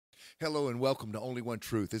Hello and welcome to Only One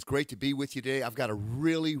Truth. It's great to be with you today. I've got a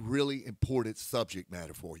really important subject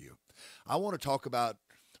matter for you. I want to talk about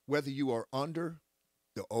whether you are under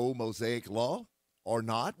the old Mosaic law or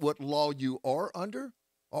not, what law you are under,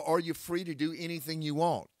 or are you free to do anything you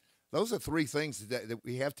want? Those are three things that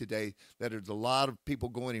we have today that there's a lot of people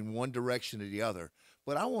going in one direction or the other.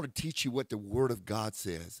 But I want to teach you what the Word of God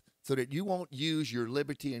says so that you won't use your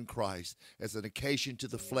liberty in Christ as an occasion to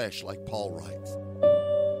the flesh, like Paul writes.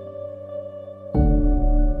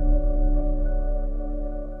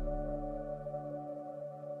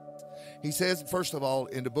 He says, first of all,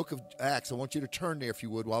 in the book of Acts, I want you to turn there, if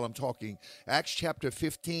you would, while I'm talking. Acts chapter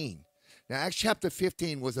 15. Now, Acts chapter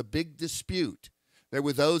 15 was a big dispute. There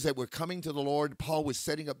were those that were coming to the Lord. Paul was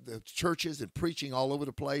setting up the churches and preaching all over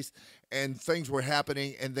the place, and things were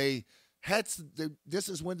happening, and this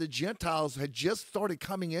is when the Gentiles had just started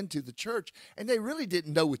coming into the church, and they really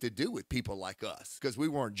didn't know what to do with people like us because we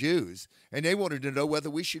weren't Jews, and they wanted to know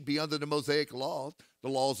whether we should be under the Mosaic law, the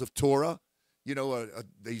laws of Torah,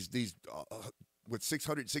 these with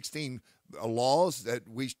 616 laws that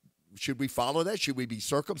should we follow that? Should we be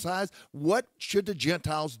circumcised? What should the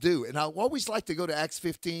Gentiles do? And I always like to go to Acts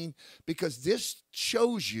 15 because this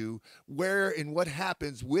shows you where and what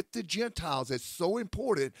happens with the Gentiles that's so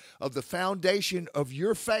important of the foundation of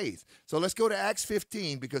your faith. So let's go to Acts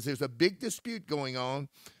 15 because there's a big dispute going on.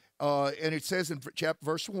 And it says in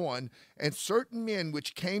verse 1, and certain men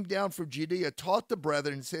which came down from Judea taught the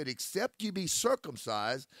brethren and said, except you be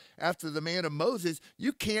circumcised after the manner of Moses,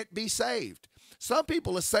 you can't be saved. Some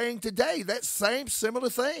people are saying today that same similar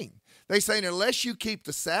thing. They're saying unless you keep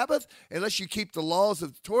the Sabbath, unless you keep the laws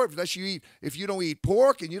of the Torah, if you don't eat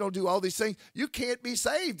pork and you don't do all these things, you can't be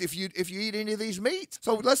saved if you eat any of these meats.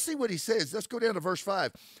 So let's see what he says. Let's go down to verse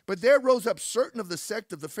 5. But there rose up certain of the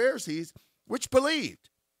sect of the Pharisees which believed,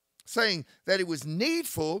 saying that it was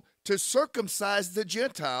needful to circumcise the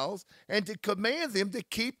Gentiles and to command them to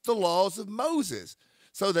keep the laws of Moses.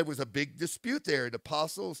 So there was a big dispute there. The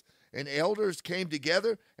apostles and elders came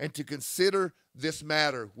together and to consider this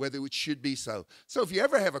matter, whether it should be so. So if you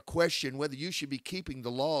ever have a question whether you should be keeping the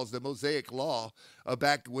laws, the Mosaic law,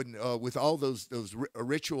 back when with all those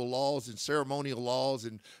ritual laws and ceremonial laws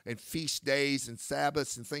and feast days and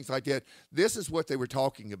Sabbaths and things like that, this is what they were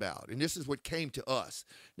talking about, and this is what came to us.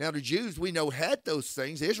 Now the Jews, we know, had those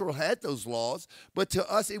things. Israel had those laws, but to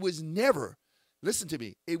us it was never, listen to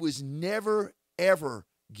me, it was never, ever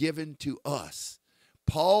given to us.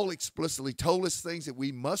 Paul explicitly told us things that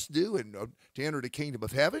we must do to enter the kingdom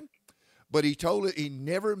of heaven, but he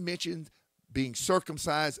never mentioned being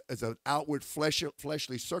circumcised as an outward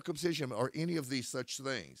fleshly circumcision or any of these such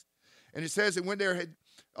things. And it says that when there had,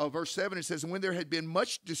 verse 7, it says, and when there had been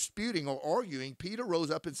much disputing or arguing, Peter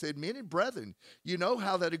rose up and said, men and brethren, you know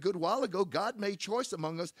how that a good while ago God made choice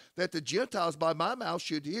among us that the Gentiles by my mouth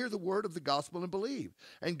should hear the word of the gospel and believe.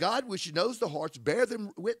 And God, which knows the hearts, bear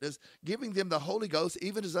them witness, giving them the Holy Ghost,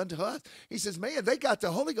 even as unto us. He says, man, they got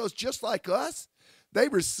the Holy Ghost just like us. They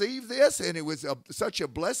received this, and it was such a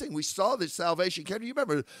blessing. We saw this salvation. Can you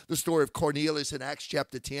remember the story of Cornelius in Acts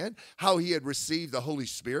chapter 10, how he had received the Holy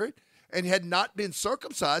Spirit and had not been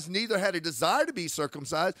circumcised, neither had a desire to be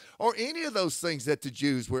circumcised, or any of those things that the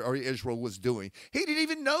Jews or Israel was doing. He didn't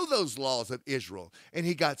even know those laws of Israel, and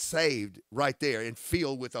he got saved right there and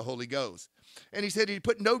filled with the Holy Ghost. And he said he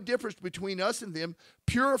put no difference between us and them,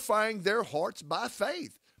 purifying their hearts by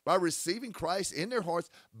faith, by receiving Christ in their hearts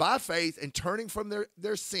by faith and turning from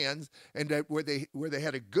their sins, and where they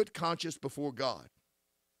had a good conscience before God.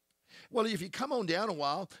 Well, if you come on down a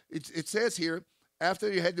while, it says here,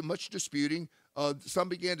 after you had much disputing, some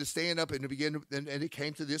began to stand up and it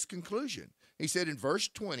came to this conclusion. He said in verse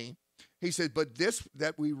 20, he said, but this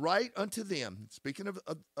that we write unto them, speaking of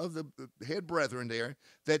the head brethren there,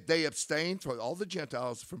 that they abstain for all the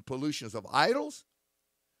Gentiles from pollutions of idols,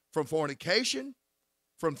 from fornication,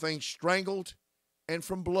 from things strangled, and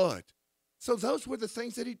from blood. So those were the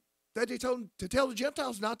things that he told them to tell the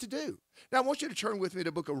Gentiles not to do. Now, I want you to turn with me to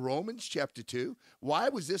the book of Romans chapter 2. Why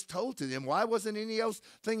was this told to them? Why wasn't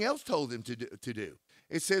anything else told them to do?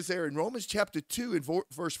 It says there in Romans chapter 2 in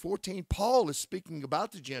verse 14, Paul is speaking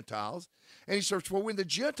about the Gentiles, and he says, for when the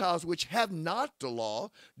Gentiles which have not the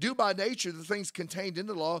law do by nature the things contained in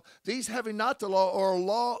the law, these having not the law are a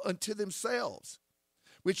law unto themselves,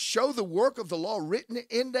 which show the work of the law written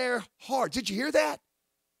in their hearts. Did you hear that?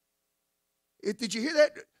 Did you hear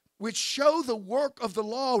that? Which show the work of the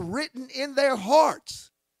law written in their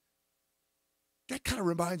hearts. That kind of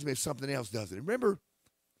reminds me of something else, doesn't it? Remember,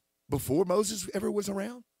 before Moses ever was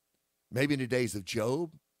around? Maybe in the days of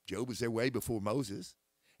Job. Job was there way before Moses.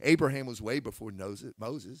 Abraham was way before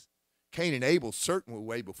Moses. Cain and Abel certainly were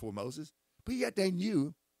way before Moses, but yet they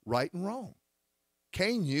knew right and wrong.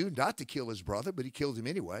 Cain knew not to kill his brother, but he killed him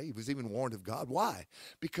anyway. He was even warned of God. Why?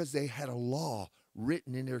 Because they had a law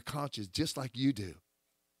written in their conscience, just like you do.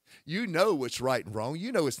 You know what's right and wrong.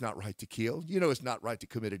 You know it's not right to kill. You know it's not right to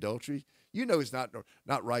commit adultery. You know it's not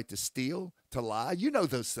right to steal, to lie. You know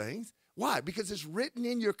those things. Why? Because it's written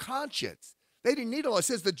in your conscience. They didn't need a law. It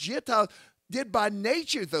says the Gentiles did by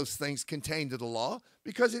nature those things contained in the law,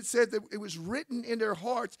 because it said that it was written in their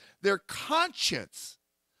hearts, their conscience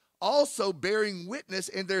also bearing witness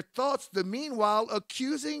in their thoughts, the meanwhile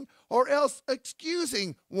accusing or else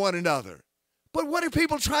excusing one another. But what do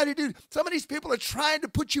people try to do? Some of these people are trying to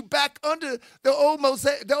put you back under the old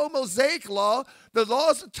Mosaic law, the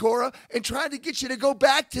laws of Torah, and trying to get you to go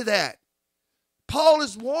back to that. Paul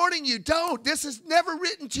is warning you, don't. This is never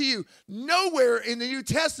written to you. Nowhere in the New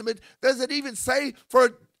Testament does it even say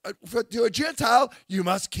to a Gentile, you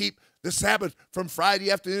must keep the Sabbath from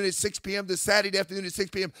Friday afternoon at 6 p.m. to Saturday afternoon at 6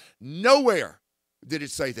 p.m. Nowhere did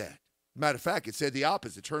it say that. Matter of fact, it said the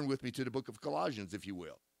opposite. Turn with me to the book of Colossians, if you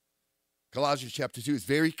will. Colossians chapter 2 is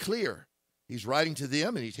very clear. He's writing to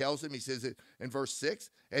them, and he tells them, he says it in verse 6,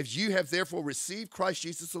 as you have therefore received Christ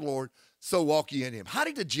Jesus the Lord, so walk ye in him. How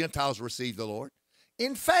did the Gentiles receive the Lord?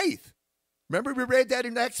 In faith. Remember, we read that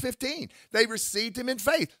in Acts 15. They received him in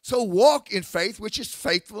faith. So walk in faith, which is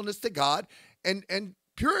faithfulness to God and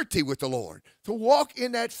purity with the Lord. To walk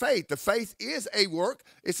in that faith. The faith is a work.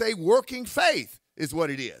 It's a working faith is what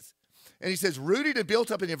it is. And he says, rooted and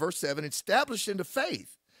built up in verse 7, established in the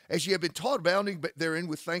faith, as ye have been taught, abounding therein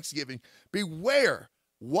with thanksgiving. Beware,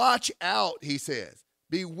 watch out, he says.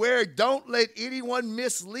 Beware, don't let anyone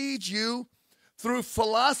mislead you through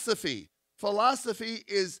philosophy. Philosophy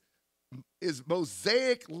is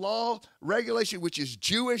Mosaic law regulation, which is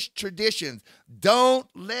Jewish traditions. Don't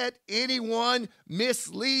let anyone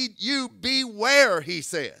mislead you. Beware, he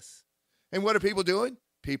says. And what are people doing?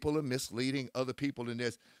 People are misleading other people in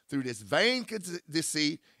this through this vain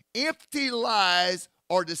deceit, empty lies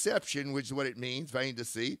or deception, which is what it means, vain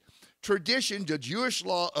deceit, tradition, the Jewish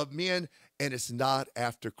law of men, and it's not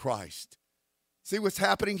after Christ. See what's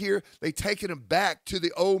happening here? They've taken them back to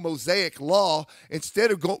the old Mosaic law.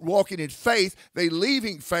 Instead of walking in faith, they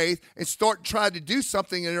leaving faith and start trying to do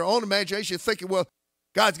something in their own imagination, thinking, well,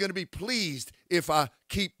 God's going to be pleased if I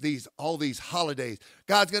keep all these holidays.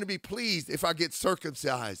 God's going to be pleased if I get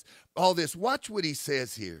circumcised. All this. Watch what he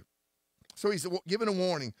says here. So he's giving a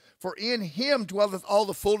warning. For in him dwelleth all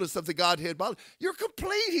the fullness of the Godhead bodily. You're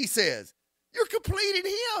complete, he says. You're complete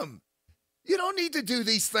in him. You don't need to do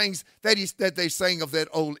these things that they sang of that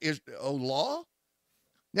old law.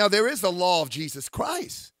 Now, there is the law of Jesus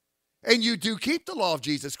Christ. And you do keep the law of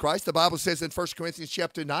Jesus Christ. The Bible says in 1 Corinthians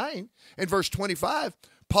chapter 9 and verse 25,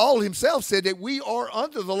 Paul himself said that we are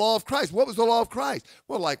under the law of Christ. What was the law of Christ?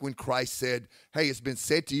 Well, like when Christ said, hey, it's been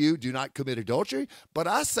said to you, do not commit adultery. But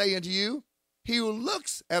I say unto you, he who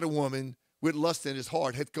looks at a woman with lust in his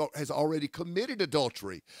heart has already committed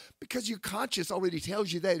adultery, because your conscience already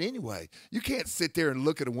tells you that anyway. You can't sit there and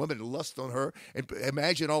look at a woman and lust on her and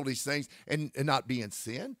imagine all these things and not be in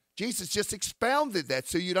sin. Jesus just expounded that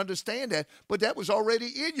so you'd understand that, but that was already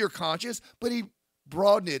in your conscience, but he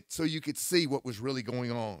broadened it so you could see what was really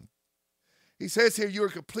going on. He says here, you are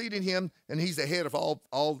complete in him, and he's the head of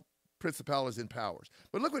all principalities and powers.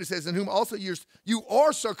 But look what it says, in whom also you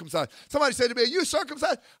are circumcised. Somebody said to me, are you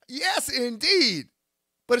circumcised? Yes, indeed.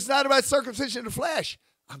 But it's not about circumcision in the flesh.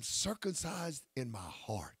 I'm circumcised in my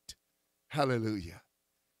heart. Hallelujah.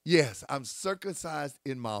 Yes, I'm circumcised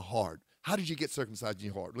in my heart. How did you get circumcised in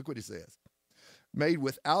your heart? Look what it says. Made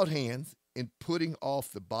without hands, in putting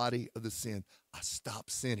off the body of the sin. I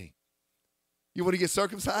stopped sinning. You want to get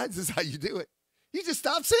circumcised? This is how you do it. You just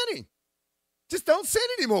stop sinning. Just don't sin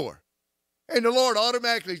anymore. And the Lord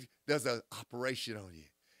automatically does an operation on you.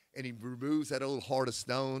 And he removes that old heart of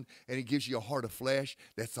stone, and he gives you a heart of flesh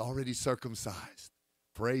that's already circumcised.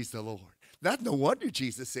 Praise the Lord. Not no wonder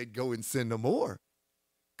Jesus said, go and sin no more.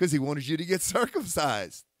 Because he wanted you to get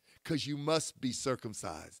circumcised. Because you must be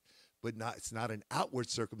circumcised. But it's not an outward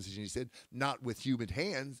circumcision. He said, not with human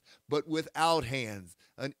hands, but without hands.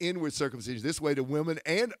 An inward circumcision. This way the women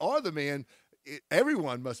or the man,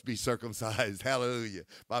 everyone must be circumcised, hallelujah,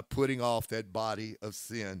 by putting off that body of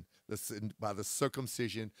sin, by the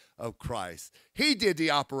circumcision of Christ. He did the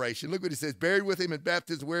operation. Look what he says, buried with him in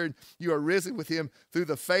baptism, wherein you are risen with him through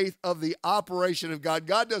the faith of the operation of God.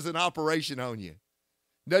 God does an operation on you.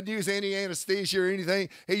 Doesn't use any anesthesia or anything.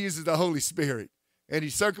 He uses the Holy Spirit. And he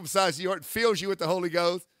circumcises your heart, fills you with the Holy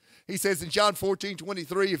Ghost. He says in John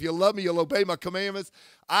 14:23, if you love me, you'll obey my commandments.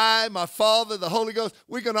 I, my Father, the Holy Ghost,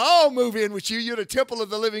 we're going to all move in with you. You're the temple of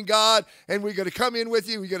the living God, and we're going to come in with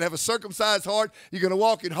you. We're going to have a circumcised heart. You're going to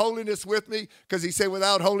walk in holiness with me, because he said,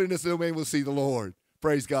 without holiness, no man will see the Lord.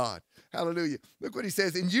 Praise God. Hallelujah. Look what he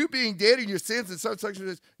says. And you being dead in your sins and such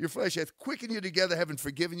as your flesh hath quickened you together, having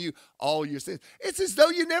forgiven you all your sins. It's as though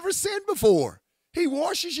you never sinned before. He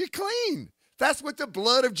washes you clean. That's what the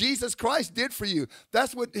blood of Jesus Christ did for you.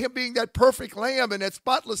 That's what him being that perfect lamb and that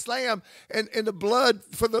spotless lamb and the blood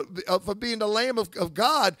for being the Lamb of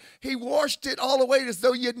God, he washed it all away as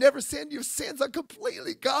though you had never sinned. Your sins are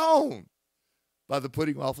completely gone by the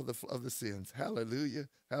putting off of the sins. Hallelujah.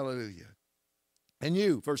 Hallelujah. And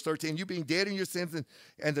you, verse 13, you being dead in your sins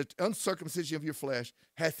and the uncircumcision of your flesh,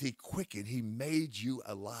 hath he quickened. He made you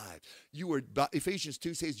alive. You were, Ephesians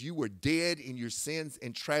 2 says, you were dead in your sins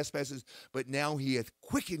and trespasses, but now he hath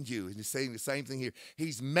quickened you. And he's saying the same thing here.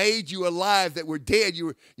 He's made you alive that were dead.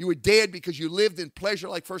 You were dead because you lived in pleasure,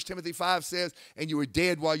 like 1 Timothy 5 says, and you were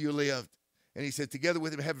dead while you lived. And he said, together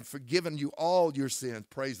with him, having forgiven you all your sins,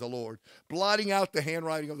 praise the Lord, blotting out the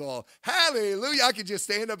handwriting of the law. Hallelujah. I could just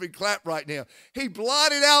stand up and clap right now. He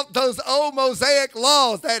blotted out those old Mosaic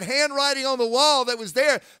laws, that handwriting on the wall that was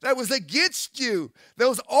there, that was against you,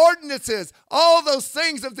 those ordinances, all those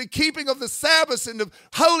things of the keeping of the Sabbaths and the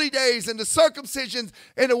holy days and the circumcisions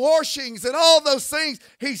and the washings and all those things.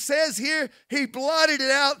 He says here, he blotted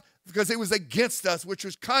it out because it was against us, which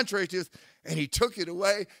was contrary to us. And he took it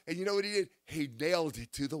away, and you know what he did? He nailed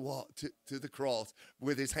it to the wall, to the cross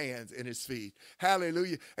with his hands and his feet.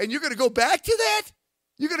 Hallelujah. And you're going to go back to that?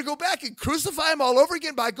 You're going to go back and crucify him all over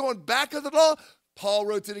again by going back of the law? Paul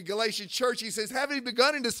wrote to the Galatian church, he says, having you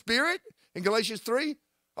begun in the spirit, in Galatians 3,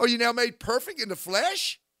 are you now made perfect in the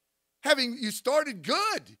flesh? Having you started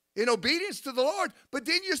good in obedience to the Lord, but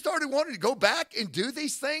then you started wanting to go back and do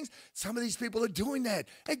these things? Some of these people are doing that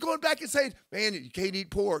and going back and saying, man, you can't eat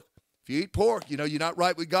pork. If you eat pork, you know, you're not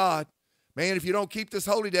right with God. Man, if you don't keep this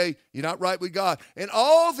holy day, you're not right with God. And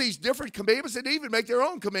all these different commandments, and even make their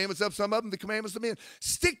own commandments up, some of them the commandments of men.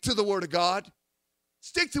 Stick to the word of God.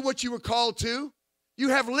 Stick to what you were called to. You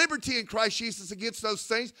have liberty in Christ Jesus against those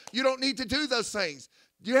things. You don't need to do those things.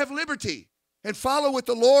 You have liberty. And follow what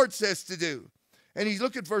the Lord says to do. And he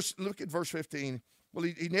look at verse 15. Well,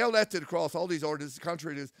 he nailed that to the cross, all these ordinances,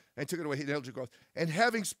 contrary to this, and took it away. He nailed it to the cross. And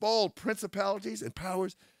having spoiled principalities and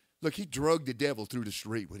powers, look, he drugged the devil through the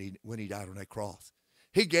street when he died on that cross.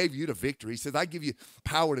 He gave you the victory. He says, I give you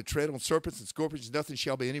power to tread on serpents and scorpions. Nothing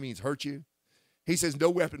shall by any means hurt you. He says,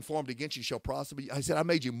 no weapon formed against you shall prosper. I said, I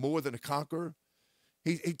made you more than a conqueror.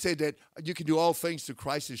 He said that you can do all things through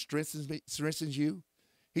Christ who strengthens you.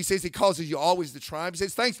 He says he causes you always to triumph. He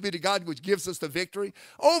says, thanks be to God which gives us the victory.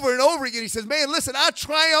 Over and over again, he says, man, listen, I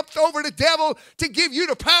triumphed over the devil to give you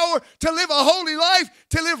the power to live a holy life,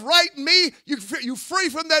 to live right in me. You free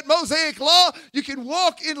from that Mosaic law. You can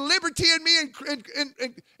walk in liberty in me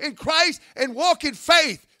in Christ and walk in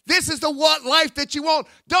faith. This is the life that you want.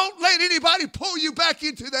 Don't let anybody pull you back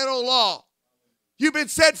into that old law. You've been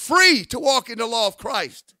set free to walk in the law of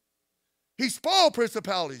Christ. He spoiled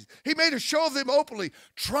principalities. He made a show of them openly,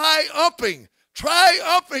 triumphing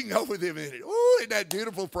over them in it. Ooh, isn't that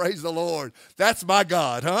beautiful? Praise the Lord. That's my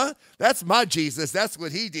God, huh? That's my Jesus. That's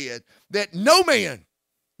what he did. That no man,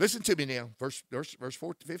 listen to me now, verse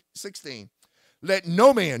 16. Let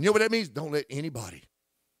no man, you know what that means? Don't let anybody,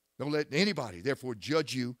 therefore,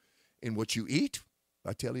 judge you in what you eat.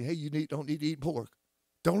 I tell you, hey, you don't need to eat pork.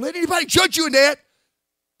 Don't let anybody judge you in that.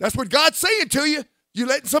 That's what God's saying to you. You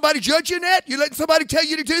letting somebody judge you in that? You letting somebody tell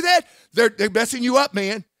you to do that? They're messing you up,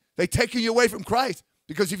 man. They're taking you away from Christ.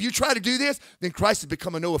 Because if you try to do this, then Christ is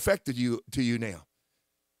becoming no effect to you now.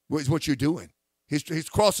 What is what you're doing? His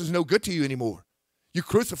cross is no good to you anymore. You're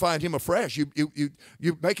crucifying him afresh.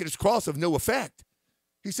 You're making his cross of no effect.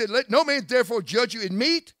 He said, let no man therefore judge you in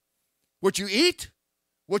meat, what you eat,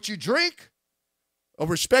 what you drink, of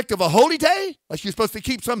respect of a holy day, like you're supposed to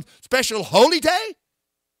keep some special holy day.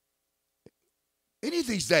 Any of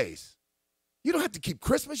these days. You don't have to keep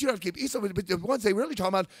Christmas. You don't have to keep Easter. But the ones they really talk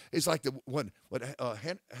about is like the one,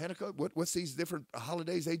 Hanukkah. What's these different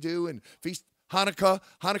holidays they do and feast? Hanukkah.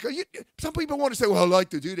 Some people want to say, well, I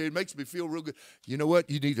like to do that. It makes me feel real good. You know what?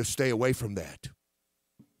 You need to stay away from that.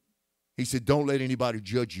 He said, don't let anybody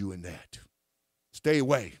judge you in that. Stay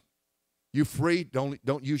away. You free. Don't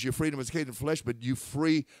use your freedom as a cage of flesh, but you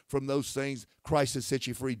free from those things. Christ has set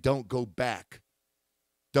you free. Don't go back.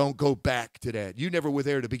 Don't go back to that. You never were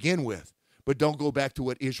there to begin with, but don't go back to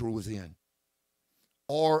what Israel was in.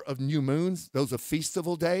 Or of new moons, those are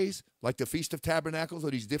feastival days, like the Feast of Tabernacles or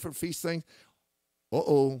these different feast things.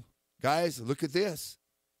 Uh-oh. Guys, look at this.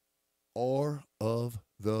 or of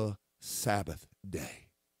the Sabbath day.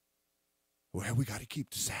 Well, we got to keep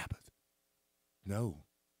the Sabbath. No.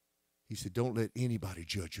 He said, don't let anybody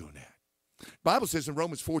judge you on that. The Bible says in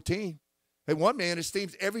Romans 14, that one man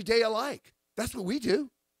esteems every day alike. That's what we do.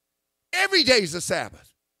 Every day is a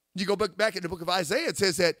Sabbath. You go back in the book of Isaiah, it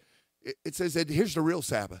says that here's the real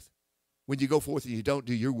Sabbath. When you go forth and you don't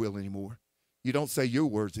do your will anymore. You don't say your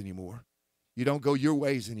words anymore. You don't go your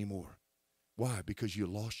ways anymore. Why? Because you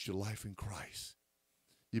lost your life in Christ.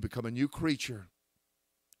 You become a new creature.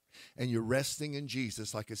 And you're resting in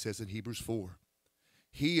Jesus, like it says in Hebrews 4.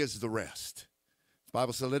 He is the rest. The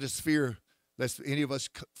Bible says, let us fear lest any of us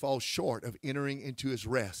fall short of entering into his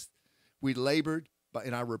rest. We labored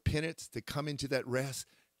in our repentance to come into that rest.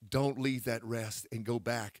 Don't leave that rest and go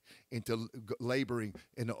back into laboring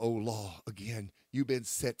in the old law again. You've been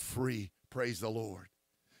set free. Praise the Lord.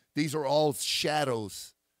 These are all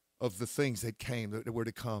shadows of the things that came, that were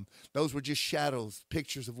to come. Those were just shadows,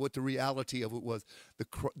 pictures of what the reality of it was.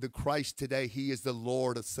 The Christ today, he is the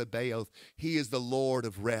Lord of Sabaoth. He is the Lord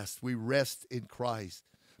of rest. We rest in Christ.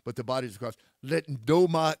 But the body of Christ, let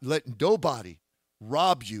nobody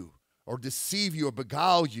rob you or deceive you or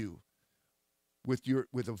beguile you with your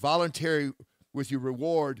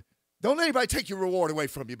reward. Don't let anybody take your reward away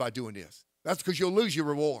from you by doing this. That's because you'll lose your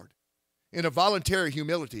reward. In a voluntary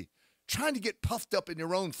humility, trying to get puffed up in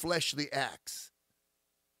your own fleshly acts,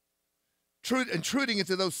 intruding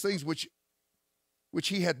into those things which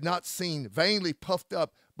he had not seen, vainly puffed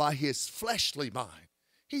up by his fleshly mind.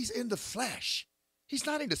 He's in the flesh. He's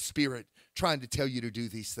not in the spirit trying to tell you to do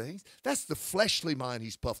these things. That's the fleshly mind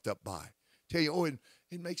he's puffed up by. Tell you,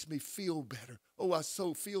 it makes me feel better. Oh, I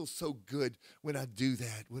feel so good when I do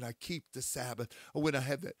that, when I keep the Sabbath, or when I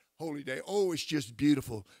have that holy day. Oh, it's just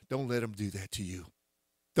beautiful. Don't let them do that to you.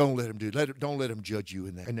 Don't let them do it. Don't let them judge you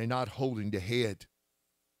in that. And they're not holding the head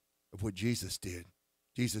of what Jesus did.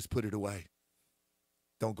 Jesus put it away.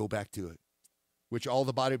 Don't go back to it. Which all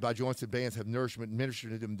the body by joints and bands have nourishment,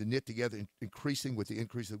 ministered to them to knit together, increasing with the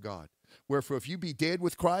increase of God. Wherefore, if you be dead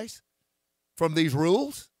with Christ from these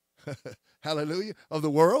rules, hallelujah, of the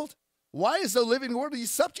world, why is the living world you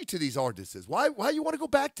subject to these ordinances? Why you want to go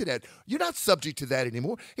back to that? You're not subject to that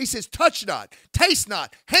anymore. He says, touch not, taste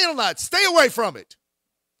not, handle not, stay away from it.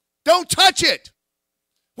 Don't touch it.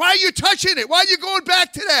 Why are you touching it? Why are you going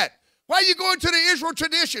back to that? Why are you going to the Israel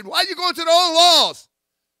tradition? Why are you going to the old laws?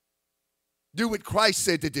 Do what Christ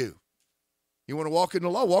said to do. You want to walk in the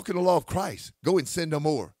law? Walk in the law of Christ. Go and sin no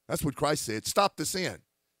more. That's what Christ said. Stop the sin.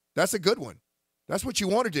 That's a good one. That's what you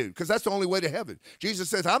want to do, because that's the only way to heaven. Jesus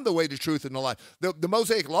says, I'm the way, the truth, and the life. The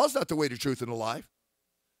Mosaic law is not the way, the truth, and the life.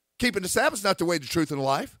 Keeping the Sabbath is not the way, the truth, and the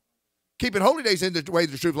life. Keeping holy days in the way,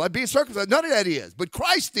 the truth, and life. Being circumcised, none of that is. But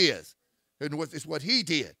Christ is. And it's what he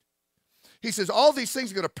did. He says, all these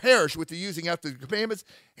things are going to perish with the using after the commandments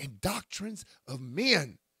and doctrines of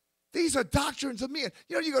men. These are doctrines of men.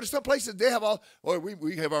 You know, you go to some places, they have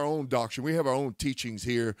we have our own doctrine. We have our own teachings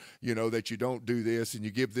here, that you don't do this and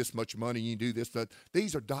you give this much money and you do this. But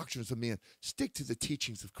these are doctrines of men. Stick to the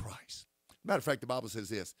teachings of Christ. Matter of fact, the Bible says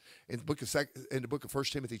this. In the book of 1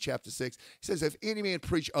 Timothy chapter 6, it says, if any man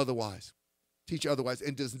teach otherwise,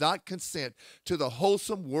 and does not consent to the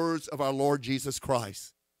wholesome words of our Lord Jesus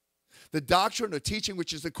Christ, the doctrine or teaching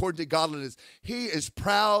which is according to godliness, he is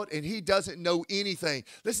proud and he doesn't know anything.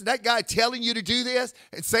 Listen, that guy telling you to do this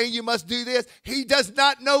and saying you must do this, he does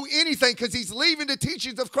not know anything because he's leaving the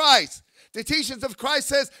teachings of Christ. The teachings of Christ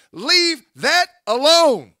says, leave that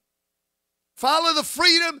alone. Follow the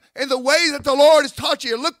freedom and the way that the Lord has taught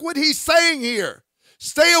you. Look what he's saying here.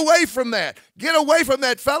 Stay away from that. Get away from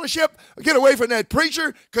that fellowship. Get away from that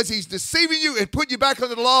preacher, because he's deceiving you and putting you back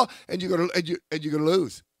under the law, and you're gonna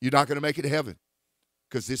lose. You're not going to make it to heaven,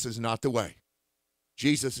 because this is not the way.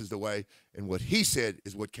 Jesus is the way, and what he said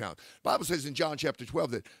is what counts. The Bible says in John chapter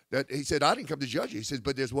 12 that he said, I didn't come to judge you. He says,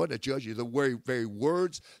 but there's one that judges you. The very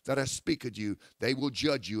words that I speak of you, they will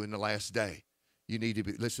judge you in the last day. You need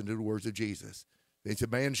to listen to the words of Jesus. He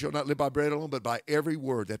said, man shall not live by bread alone, but by every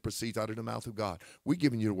word that proceeds out of the mouth of God. We're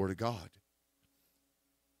giving you the word of God.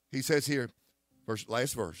 He says here,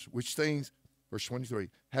 last verse, which things, verse 23,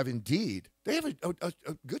 have indeed, they have a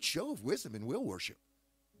good show of wisdom in will worship.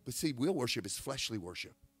 But see, will worship is fleshly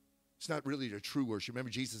worship. It's not really the true worship.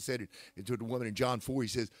 Remember, Jesus said it to the woman in John 4, he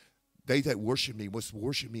says, they that worship me must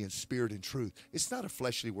worship me in spirit and truth. It's not a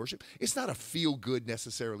fleshly worship. It's not a feel-good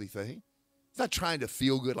necessarily thing. It's not trying to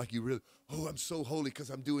feel good like you really, oh, I'm so holy because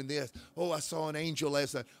I'm doing this. Oh, I saw an angel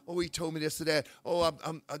last night. Oh, he told me this or that. Oh,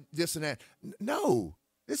 I'm this and that. No,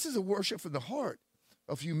 this is a worship from the heart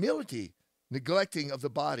of humility, neglecting of the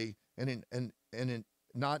body and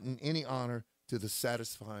not in any honor to the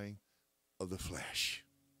satisfying of the flesh.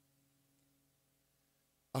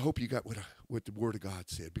 I hope you got what the Word of God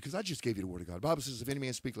said, because I just gave you the Word of God. The Bible says, if any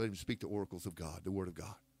man speak, let him speak the oracles of God, the Word of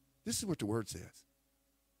God. This is what the Word says.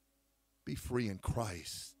 Be free in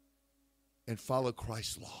Christ and follow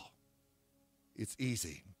Christ's law. It's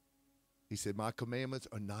easy. He said, my commandments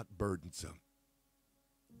are not burdensome.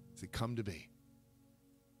 He said, come to me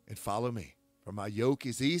and follow me. For my yoke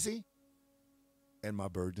is easy and my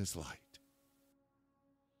burden is light.